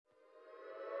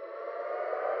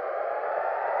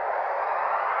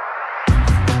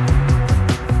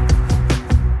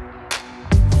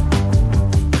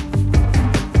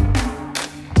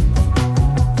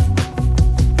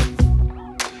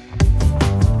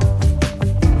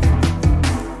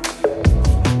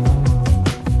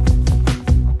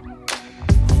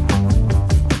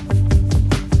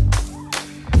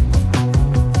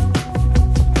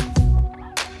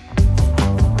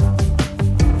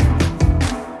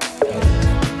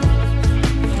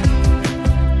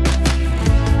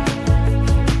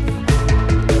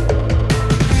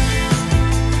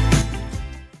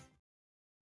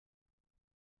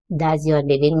Does your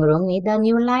living room need a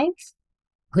new life?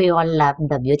 We all love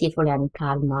the beautiful and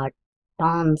calmer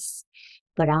tones.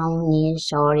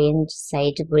 Brownish, orange,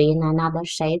 sage green, and other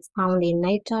shades found in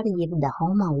nature give the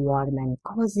home a warm and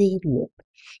cozy look.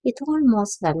 It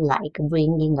almost felt like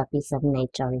bringing a piece of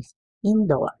nature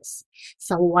indoors.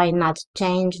 So why not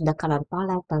change the color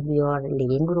palette of your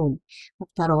living room?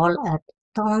 After all, earth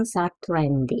tones are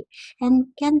trendy and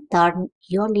can turn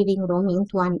your living room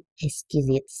into an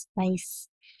exquisite space.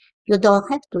 You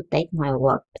don't have to take my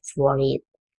word for it.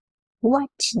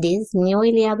 Watch this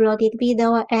newly uploaded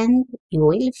video and you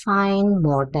will find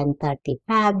more than 30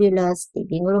 fabulous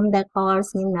living room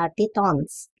decors in earthy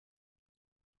tones.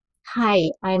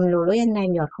 Hi, I'm Lulu and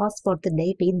I'm your host for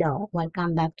today's video.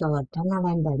 Welcome back to our channel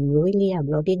and the newly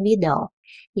uploaded video.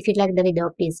 If you like the video,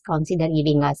 please consider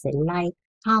giving us a like,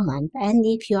 comment, and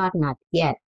if you are not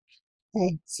yet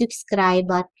a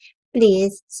subscriber,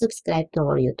 please subscribe to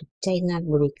our YouTube channel,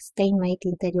 Grig Stamate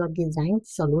Interior Design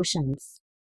Solutions.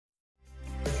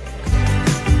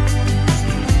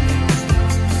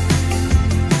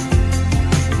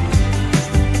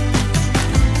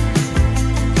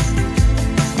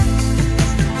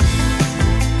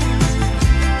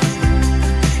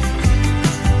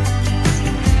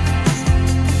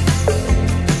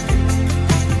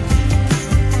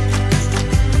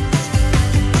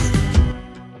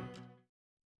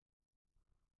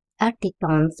 Earthy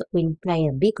tones will play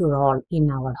a big role in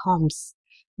our homes.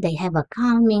 They have a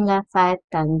calming effect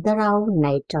and draw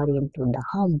nature into the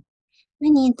home.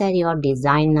 Many interior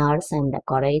designers and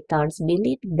decorators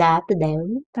believe that they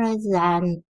will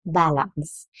present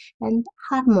balance and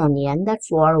harmony and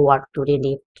therefore work to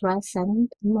relieve stress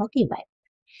and motivate.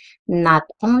 Not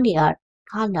only are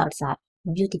colors are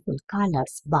beautiful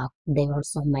colors, but they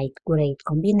also make great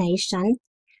combinations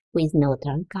with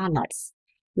neutral colors.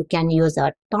 You can use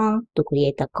a tone to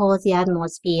create a cozy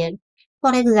atmosphere.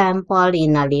 For example,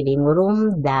 in a living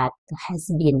room that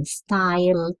has been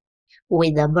styled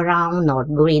with a brown or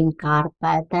green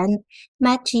carpet and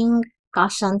matching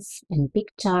cushions and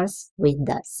pictures with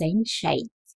the same shades.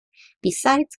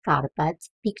 Besides carpets,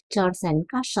 pictures, and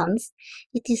cushions,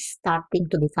 it is starting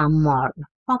to become more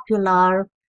popular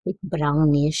with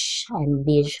brownish and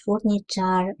beige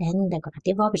furniture and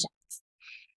decorative objects.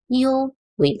 You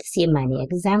will see many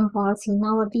examples in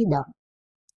our video.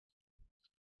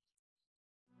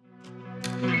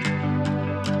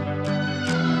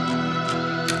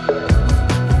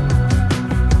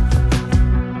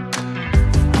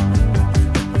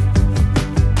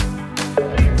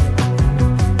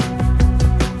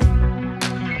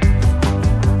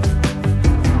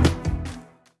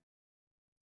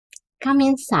 Come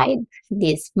inside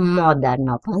this modern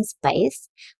open space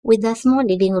with a small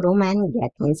living room and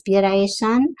get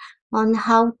inspiration on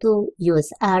how to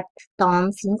use earth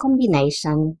tones in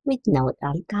combination with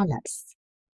neutral colors.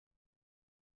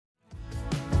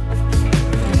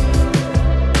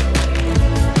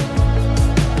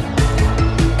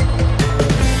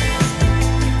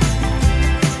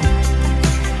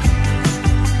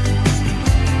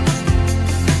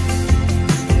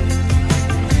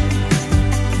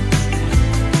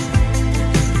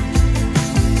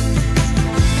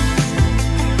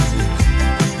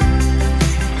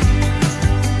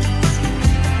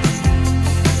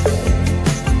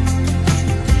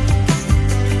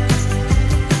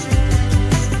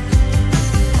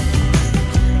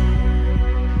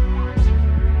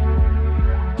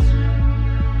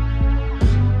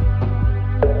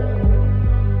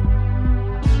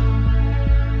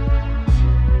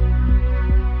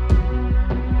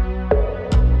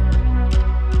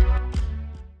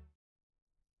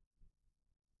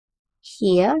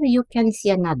 Here you can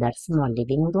see another small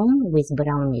living room with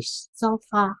brownish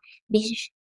sofa, beige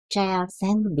chairs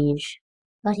and beige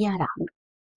area rug.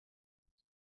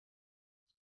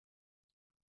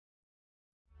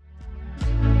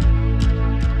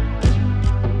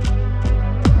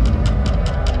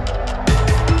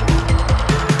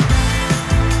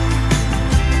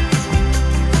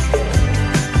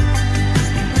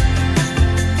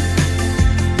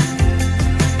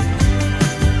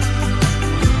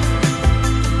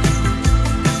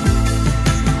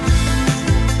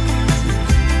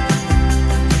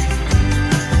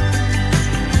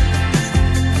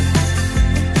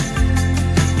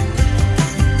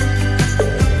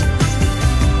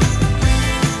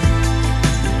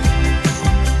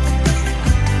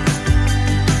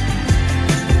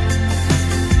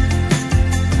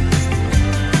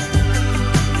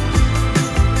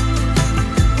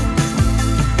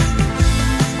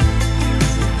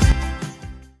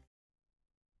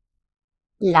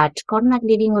 Large corner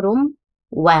living room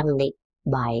well lit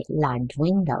by large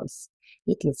windows.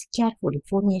 It is carefully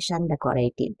furnished and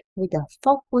decorated, with a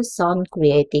focus on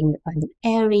creating an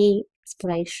airy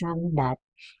expression that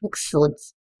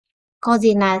exudes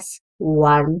coziness,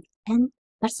 warmth, and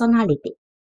personality.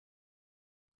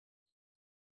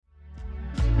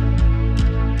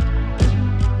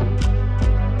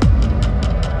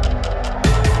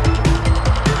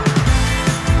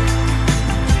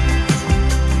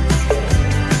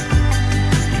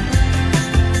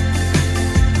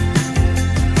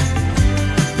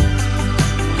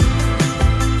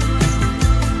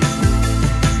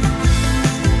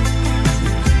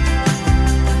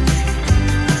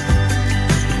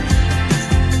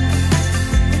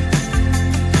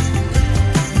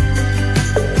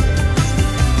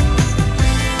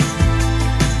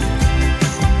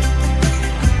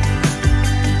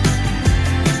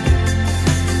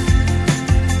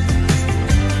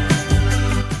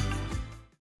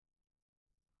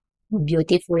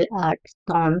 Beautiful earth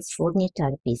tones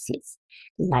furniture pieces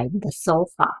like the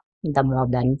sofa, the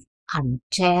modern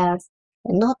armchairs,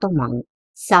 and ottoman.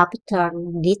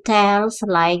 Subtle details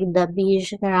like the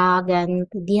beige rug and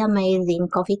the amazing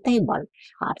coffee table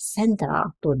are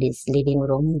central to this living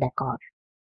room decor.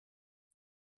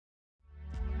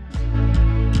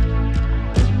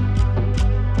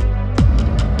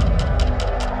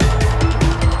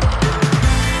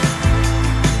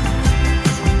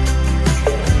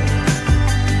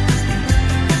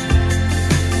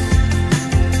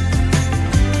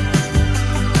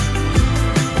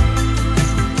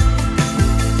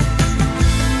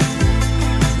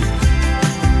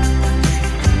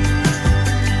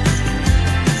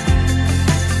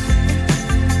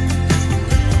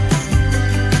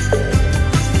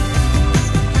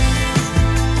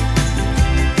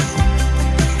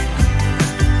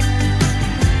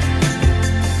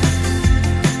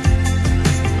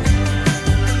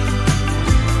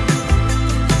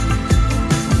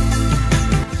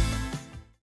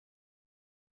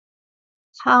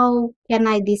 How can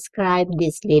I describe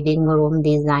this living room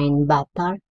design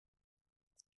better?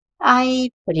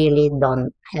 I really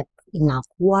don't have enough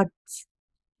words.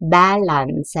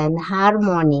 Balance and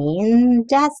harmony in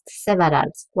just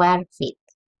several square feet.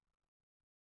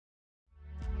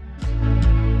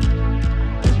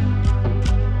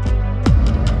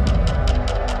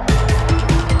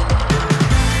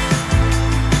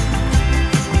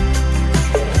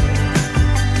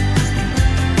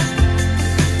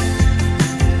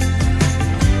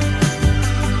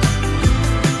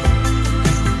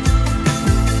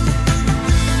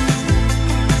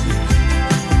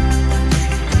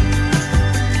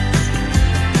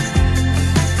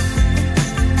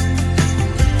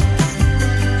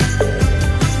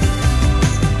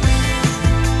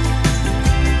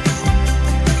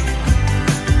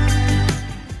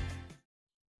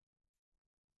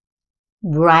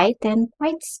 Bright and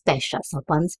quite spacious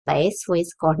open space with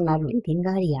corner living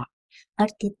area.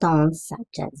 Earthy tones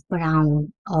such as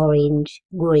brown, orange,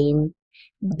 green,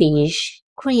 beige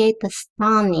create a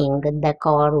stunning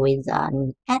decor with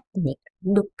an ethnic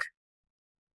look.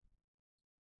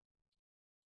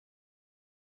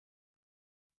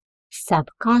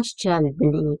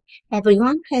 Subconsciously,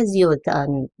 everyone has used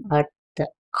an earth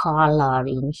color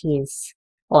in his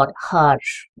or her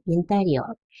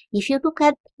interior. If you look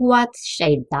at what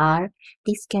shades are,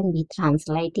 this can be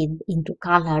translated into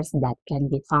colors that can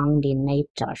be found in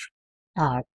nature.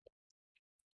 Uh,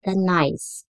 the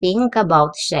nice thing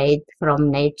about shades from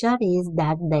nature is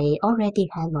that they already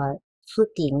have a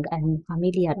soothing and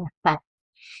familiar effect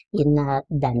in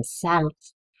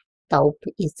themselves. Taupe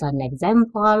is an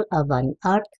example of an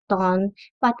earth tone,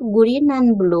 but green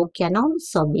and blue can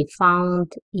also be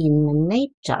found in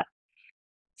nature.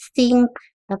 Think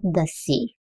of the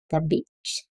sea, the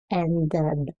beach, and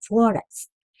the forest.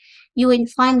 You will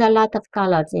find a lot of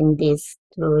colors in these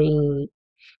three,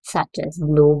 such as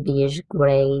blue, beige,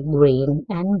 gray, green,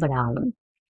 and brown.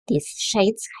 These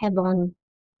shades have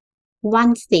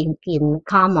one thing in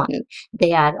common.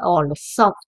 They are all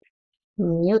soft,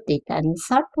 muted, and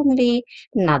certainly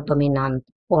not dominant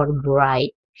or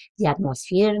bright. The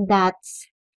atmosphere that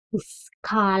is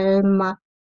calm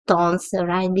tones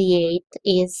radiate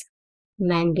is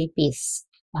mainly peace,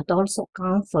 but also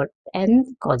comfort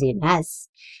and coziness.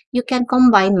 You can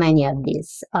combine many of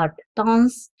these earth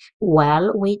tones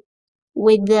well with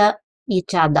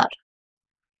each other.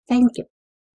 Thank you.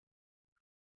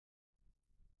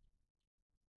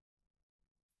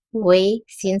 We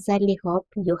sincerely hope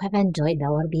you have enjoyed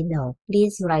our video.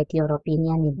 Please write your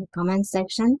opinion in the comment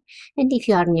section. And if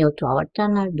you are new to our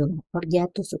channel, do not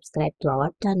forget to subscribe to our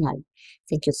channel.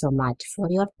 Thank you so much for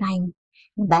your time.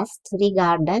 Best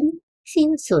regards and see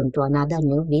you soon to another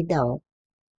new video.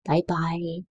 Bye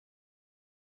bye.